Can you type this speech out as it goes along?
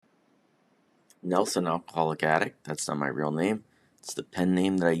Nelson Alcoholic Addict. That's not my real name. It's the pen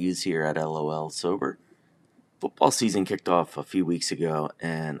name that I use here at LOL Sober. Football season kicked off a few weeks ago,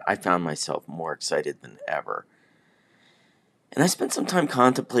 and I found myself more excited than ever. And I spent some time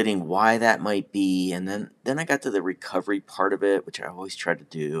contemplating why that might be, and then I got to the recovery part of it, which I always try to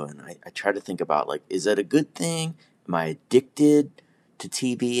do, and I try to think about, like, is that a good thing? Am I addicted to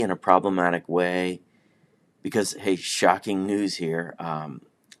TV in a problematic way? Because, hey, shocking news here.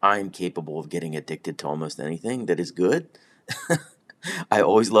 I'm capable of getting addicted to almost anything that is good. I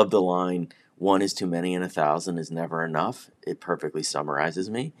always love the line, one is too many and 1,000 is never enough. It perfectly summarizes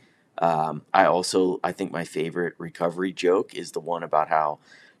me. I think my favorite recovery joke is the one about how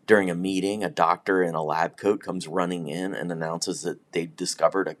during a meeting, a doctor in a lab coat comes running in and announces that they've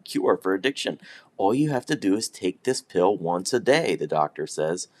discovered a cure for addiction. All you have to do is take this pill once a day, the doctor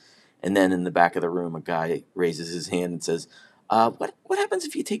says. And then in the back of the room, a guy raises his hand and says, what happens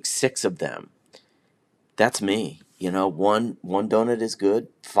if you take 6 of them? That's me. One donut is good.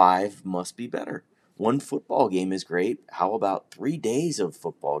 5 must be better. One football game is great. How about 3 days of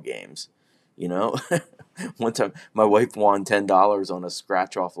football games? You know, one time my wife won $10 on a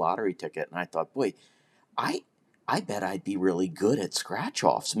scratch-off lottery ticket, and I thought, boy, I I bet I'd be really good at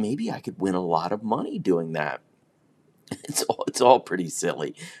scratch-offs. Maybe I could win a lot of money doing that. It's all pretty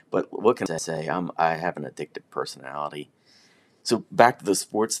silly, but what can I say? I have an addictive personality. So back to the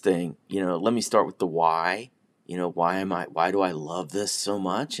sports thing, let me start with the why. Why do I love this so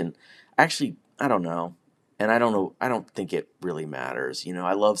much? And actually, I don't know. And I don't think it really matters.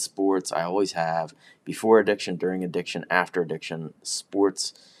 I love sports. I always have. Before addiction, during addiction, after addiction,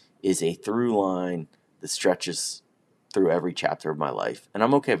 sports is a through line that stretches through every chapter of my life. And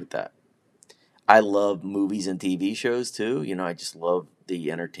I'm okay with that. I love movies and TV shows too. I just love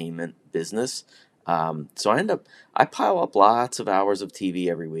the entertainment business. So I pile up lots of hours of TV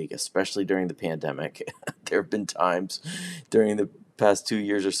every week, especially during the pandemic. There have been times during the past 2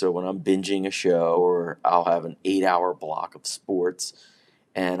 years or so when I'm binging a show, or I'll have an 8-hour block of sports.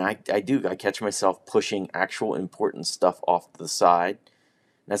 And I catch myself pushing actual important stuff off to the side.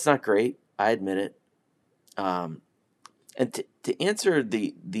 That's not great. I admit it. Um, and to answer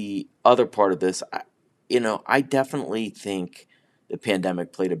the other part of this, I definitely think the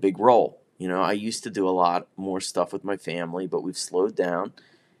pandemic played a big role. I used to do a lot more stuff with my family, but we've slowed down,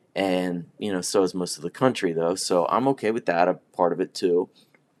 and so has most of the country, though. So I'm okay with that, a part of it too.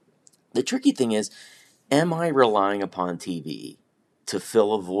 The tricky thing is, am I relying upon TV to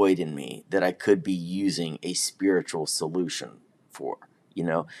fill a void in me that I could be using a spiritual solution for?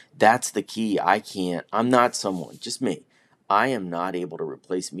 That's the key. I'm not someone, just me. I am not able to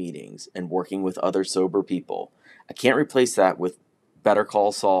replace meetings and working with other sober people. I can't replace that with Better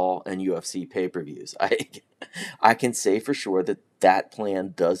Call Saul and UFC pay-per-views. I can say for sure that that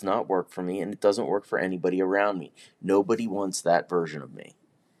plan does not work for me, and it doesn't work for anybody around me. Nobody wants that version of me.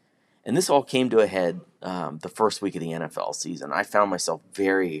 And this all came to a head the first week of the NFL season. I found myself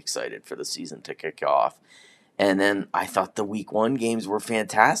very excited for the season to kick off. And then I thought the week 1 games were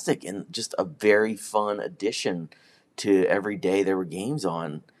fantastic and just a very fun addition to every day there were games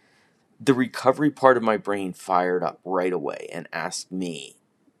on. The recovery part of my brain fired up right away and asked me,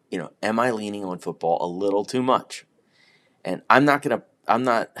 am I leaning on football a little too much? And I'm not gonna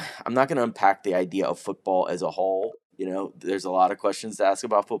unpack the idea of football as a whole. There's a lot of questions to ask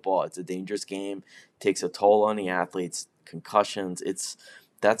about football. It's a dangerous game, takes a toll on the athletes, concussions.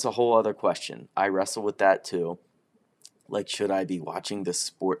 That's a whole other question. I wrestle with that too. Like, should I be watching this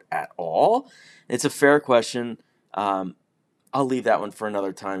sport at all? It's a fair question. I'll leave that one for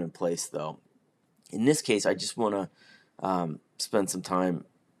another time and place, though. In this case, I just want to spend some time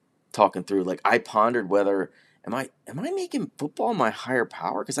talking through. Like, I pondered whether am I making football my higher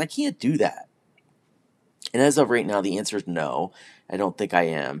power? Because I can't do that. And as of right now, the answer is no. I don't think I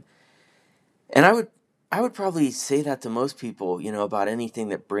am. And I would probably say that to most people, about anything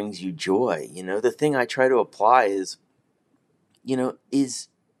that brings you joy. The thing I try to apply is,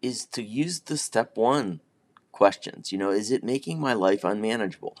 is to use the step 1 questions. Is it making my life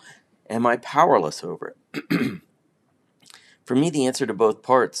unmanageable? Am I powerless over it? For me, the answer to both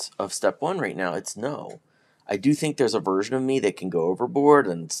parts of step 1 right now, it's no. I do think there's a version of me that can go overboard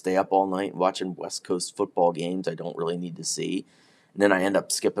and stay up all night watching West Coast football games I don't really need to see. And then I end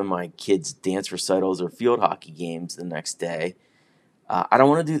up skipping my kids' dance recitals or field hockey games the next day. I don't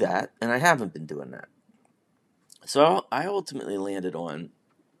want to do that, and I haven't been doing that. So I ultimately landed on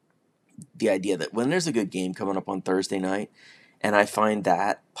the idea that when there's a good game coming up on Thursday night, and I find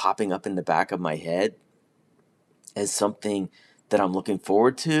that popping up in the back of my head as something that I'm looking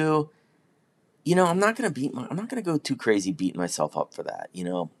forward to, I'm not going to go too crazy beating myself up for that.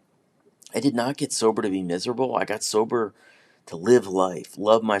 I did not get sober to be miserable. I got sober to live life,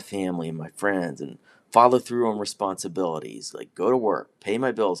 love my family and my friends, and follow through on responsibilities like go to work, pay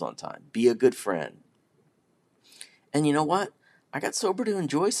my bills on time, be a good friend. And you know what? I got sober to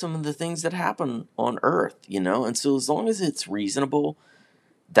enjoy some of the things that happen on earth, And so as long as it's reasonable,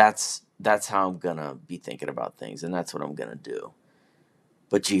 that's how I'm gonna be thinking about things, and that's what I'm gonna do.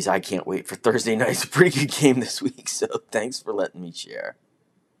 But geez, I can't wait for Thursday night. It's a pretty good game this week, so thanks for letting me share.